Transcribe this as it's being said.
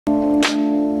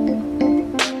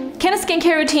Can a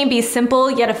skincare routine be simple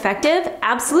yet effective?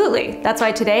 Absolutely. That's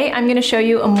why today I'm gonna show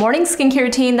you a morning skincare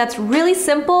routine that's really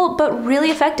simple but really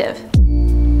effective.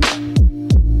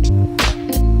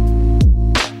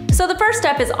 So the first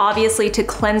step is obviously to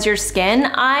cleanse your skin.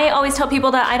 I always tell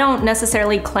people that I don't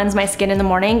necessarily cleanse my skin in the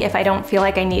morning if I don't feel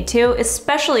like I need to,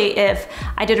 especially if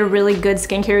I did a really good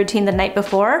skincare routine the night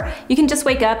before. You can just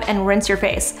wake up and rinse your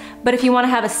face. But if you want to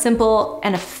have a simple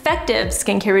and effective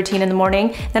skincare routine in the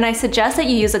morning, then I suggest that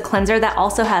you use a cleanser that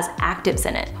also has actives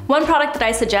in it. One product that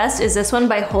I suggest is this one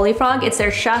by Holy Frog. It's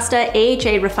their Shasta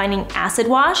AHA Refining Acid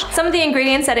Wash. Some of the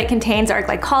ingredients that it contains are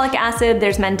glycolic acid,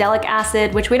 there's mandelic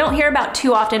acid, which we don't hear about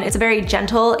too often. It's a very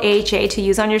gentle AHA to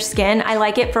use on your skin. I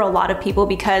like it for a lot of people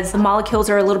because the molecules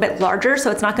are a little bit larger,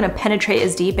 so it's not gonna penetrate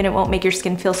as deep and it won't make your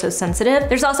skin feel so sensitive.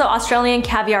 There's also Australian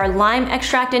caviar lime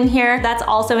extract in here. That's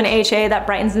also an AHA that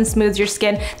brightens and smooths your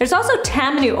skin. There's also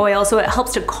tamanu oil, so it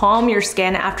helps to calm your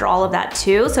skin after all of that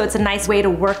too, so it's a nice way to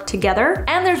work together.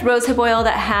 And there's rosehip oil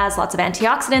that has lots of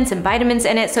antioxidants and vitamins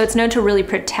in it, so it's known to really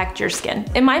protect your skin.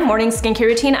 In my morning skincare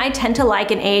routine, I tend to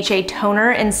like an AHA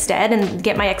toner instead and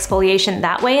get my exfoliation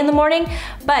that way in the morning.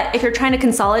 But if you're trying to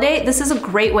consolidate, this is a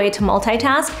great way to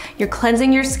multitask. You're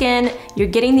cleansing your skin, you're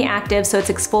getting the active, so it's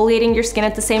exfoliating your skin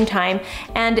at the same time,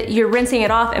 and you're rinsing it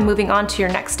off and moving on to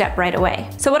your next step right away.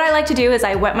 So what I like to do is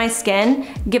I wet my skin,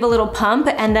 give a little pump,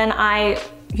 and then I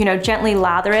gently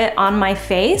lather it on my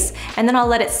face, and then I'll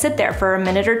let it sit there for a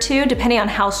minute or two, depending on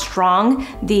how strong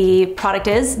the product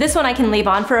is. This one I can leave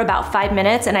on for about 5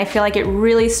 minutes, and I feel like it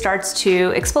really starts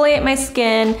to exfoliate my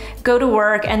skin, go to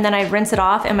work, and then I rinse it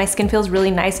off, and my skin feels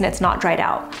really nice and it's not dried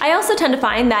out. I also tend to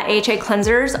find that AHA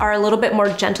cleansers are a little bit more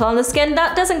gentle on the skin.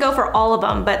 That doesn't go for all of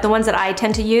them, but the ones that I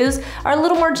tend to use are a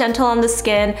little more gentle on the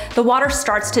skin. The water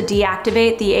starts to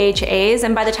deactivate the AHAs,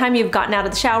 and by the time you've gotten out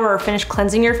of the shower or finished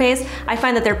cleansing your face, I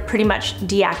find that they're pretty much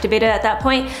deactivated at that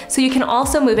point. So you can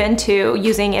also move into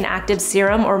using an active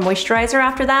serum or moisturizer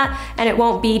after that, and it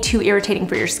won't be too irritating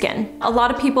for your skin. A lot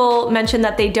of people mention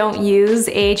that they don't use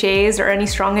AHAs or any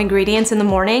strong ingredients in the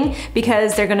morning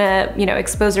because they're gonna,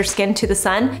 expose their skin to the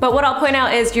sun. But what I'll point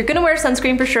out is you're gonna wear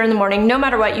sunscreen for sure in the morning. No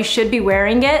matter what, you should be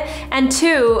wearing it. And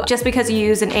two, just because you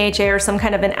use an AHA or some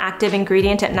kind of an active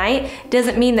ingredient at night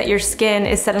doesn't mean that your skin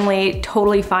is suddenly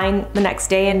totally fine the next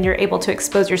day and you're able to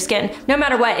expose your skin. No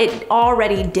matter what, it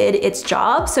already did its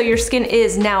job, so your skin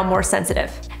is now more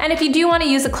sensitive. And if you do want to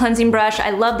use a cleansing brush, I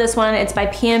love this one. It's by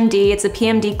PMD. It's a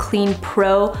PMD Clean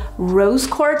Pro Rose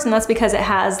Quartz, and that's because it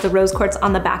has the rose quartz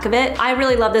on the back of it. I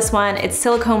really love this one. It's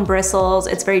silicone bristles.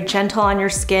 It's very gentle on your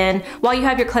skin. While you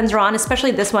have your cleanser on,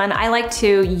 especially this one, I like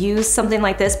to use something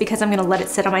like this because I'm gonna let it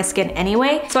sit on my skin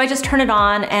anyway. So I just turn it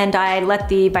on and I let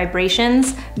the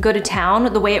vibrations go to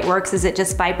town. The way it works is it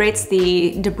just vibrates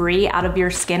the debris out of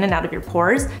your skin and out of your pores.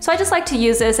 So I just like to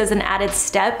use this as an added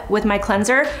step with my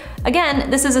cleanser. Again,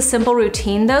 this is a simple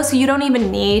routine though, so you don't even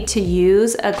need to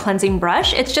use a cleansing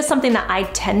brush. It's just something that I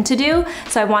tend to do,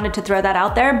 so I wanted to throw that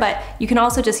out there, but you can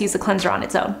also just use the cleanser on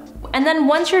its own. And then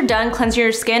once you're done cleansing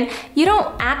your skin, you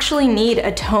don't actually need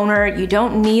a toner, you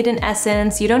don't need an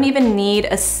essence, you don't even need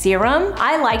a serum.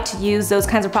 I like to use those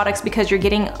kinds of products because you're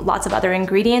getting lots of other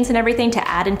ingredients and everything to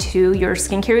add into your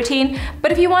skincare routine.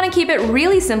 But if you want to keep it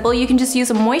really simple, you can just use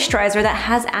a moisturizer that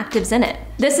has actives in it.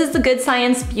 This is the Good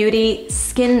Science Beauty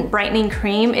Skin Brightening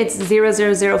Cream. It's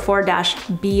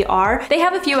 0004-BR. They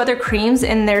have a few other creams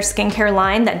in their skincare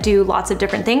line that do lots of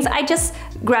different things. I just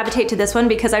gravitate to this one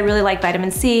because I really like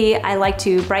vitamin C. I like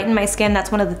to brighten my skin.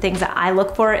 That's one of the things that I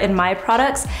look for in my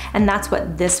products, and that's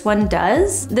what this one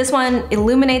does. This one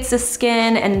illuminates the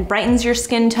skin and brightens your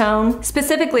skin tone.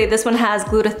 Specifically, this one has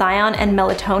glutathione and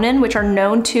melatonin, which are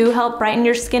known to help brighten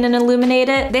your skin and illuminate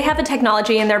it. They have a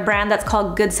technology in their brand that's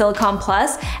called Good Silicone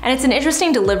Plus, and it's an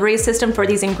interesting delivery system for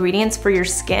these ingredients for your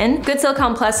skin. Good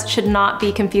Silicone Plus should not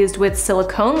be confused with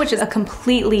silicone, which is a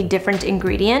completely different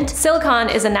ingredient. Silicone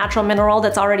is a natural mineral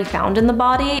that's already found in the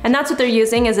body, and that's what they're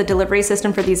using as a delivery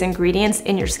system for these ingredients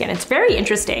in your skin. It's very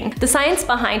interesting. The science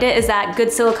behind it is that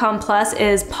Good Silicone Plus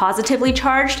is positively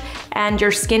charged and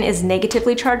your skin is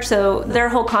negatively charged, so their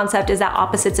whole concept is that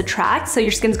opposites attract, so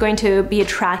your skin's going to be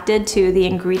attracted to the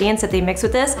ingredients that they mix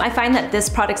with this. I find that this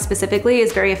product specifically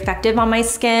is very effective on my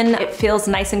skin. It feels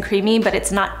nice and creamy, but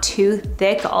it's not too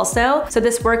thick also. So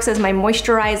this works as my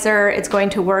moisturizer. It's going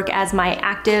to work as my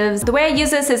actives. The way I use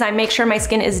this is I make sure my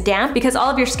skin is damp because all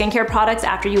of your skincare products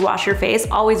after you wash your face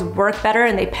always work better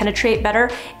and they penetrate better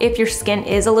if your skin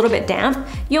is a little bit damp.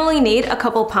 You only need a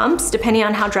couple pumps depending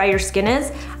on how dry your skin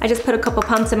is. I just put a couple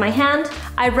pumps in my hand.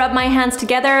 I rub my hands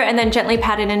together and then gently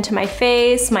pat it into my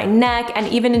face, my neck, and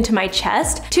even into my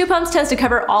chest. 2 pumps tends to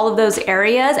cover all of those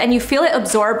areas and you feel it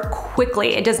absorb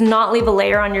quickly. It does not leave a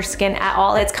layer on your skin at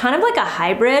all. It's kind of like a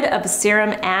hybrid of a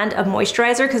serum and a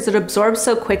moisturizer because it absorbs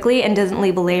so quickly and doesn't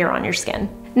leave a layer on your skin.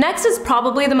 Next is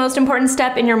probably the most important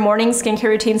step in your morning skincare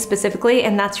routine specifically,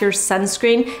 and that's your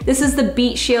sunscreen. This is the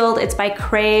Beet Shield. It's by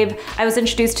Crave. I was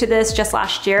introduced to this just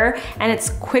last year, and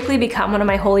it's quickly become one of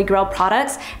my holy grail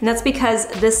products, and that's because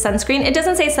this sunscreen, it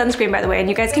doesn't say sunscreen by the way, and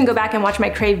you guys can go back and watch my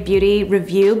Crave Beauty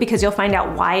review because you'll find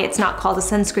out why it's not called a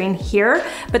sunscreen here,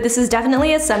 but this is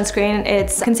definitely a sunscreen.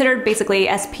 It's considered basically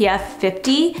SPF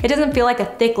 50. It doesn't feel like a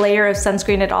thick layer of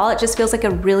sunscreen at all. It just feels like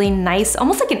a really nice,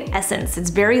 almost like an essence. It's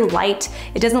very light.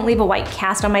 It doesn't leave a white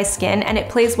cast on my skin, and it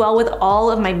plays well with all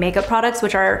of my makeup products,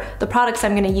 which are the products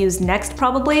I'm gonna use next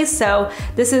probably. So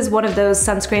this is one of those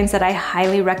sunscreens that I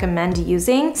highly recommend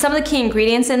using. Some of the key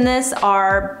ingredients in this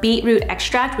are beetroot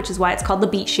extract, which is why it's called the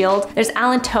Beet Shield. There's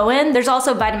allantoin. There's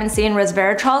also vitamin C and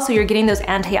resveratrol, so you're getting those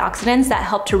antioxidants that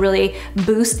help to really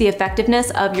boost the effectiveness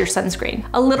of your sunscreen.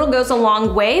 A little goes a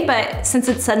long way, but since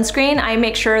it's sunscreen, I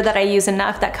make sure that I use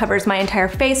enough that covers my entire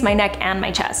face, my neck, and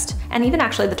my chest, and even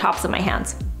actually the tops of my hands.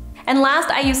 And last,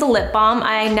 I use a lip balm.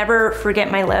 I never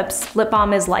forget my lips. Lip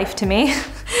balm is life to me.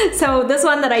 So this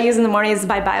one that I use in the morning is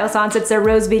by Biossance. It's their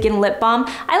Rose Vegan Lip Balm.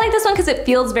 I like this one because it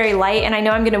feels very light, and I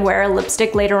know I'm gonna wear a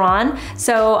lipstick later on.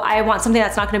 So I want something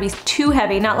that's not gonna be too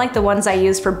heavy, not like the ones I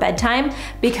use for bedtime,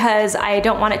 because I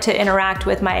don't want it to interact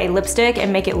with my lipstick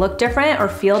and make it look different or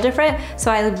feel different.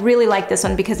 So I really like this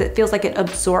one because it feels like it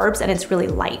absorbs and it's really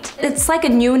light. It's like a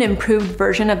new and improved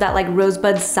version of that like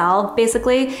rosebud salve,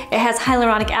 basically. It has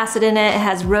hyaluronic acid in it, it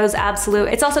has rose absolute.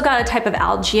 It's also got a type of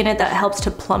algae in it that helps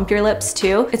to plump your lips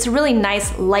too. It's a really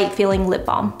nice, light feeling lip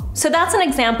balm. So that's an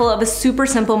example of a super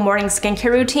simple morning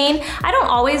skincare routine. I don't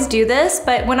always do this,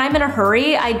 but when I'm in a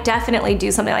hurry, I definitely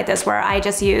do something like this where I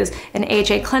just use an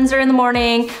AHA cleanser in the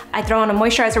morning, I throw on a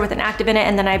moisturizer with an active in it,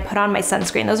 and then I put on my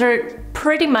sunscreen. Those are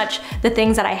pretty much the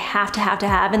things that I have to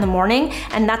have in the morning,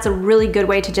 and that's a really good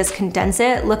way to just condense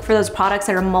it. Look for those products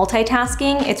that are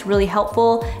multitasking. It's really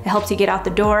helpful. It helps you get out the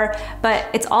door, but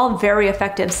it's all very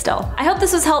effective still. I hope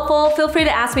this was helpful. Feel free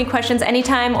to ask me questions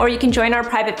anytime, or you can join our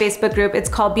private Facebook group. It's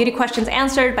called Beauty Questions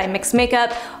Answered by Mix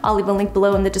Makeup. I'll leave a link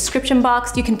below in the description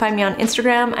box. You can find me on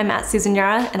Instagram. I'm at Susan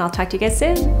Yara, and I'll talk to you guys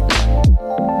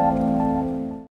soon.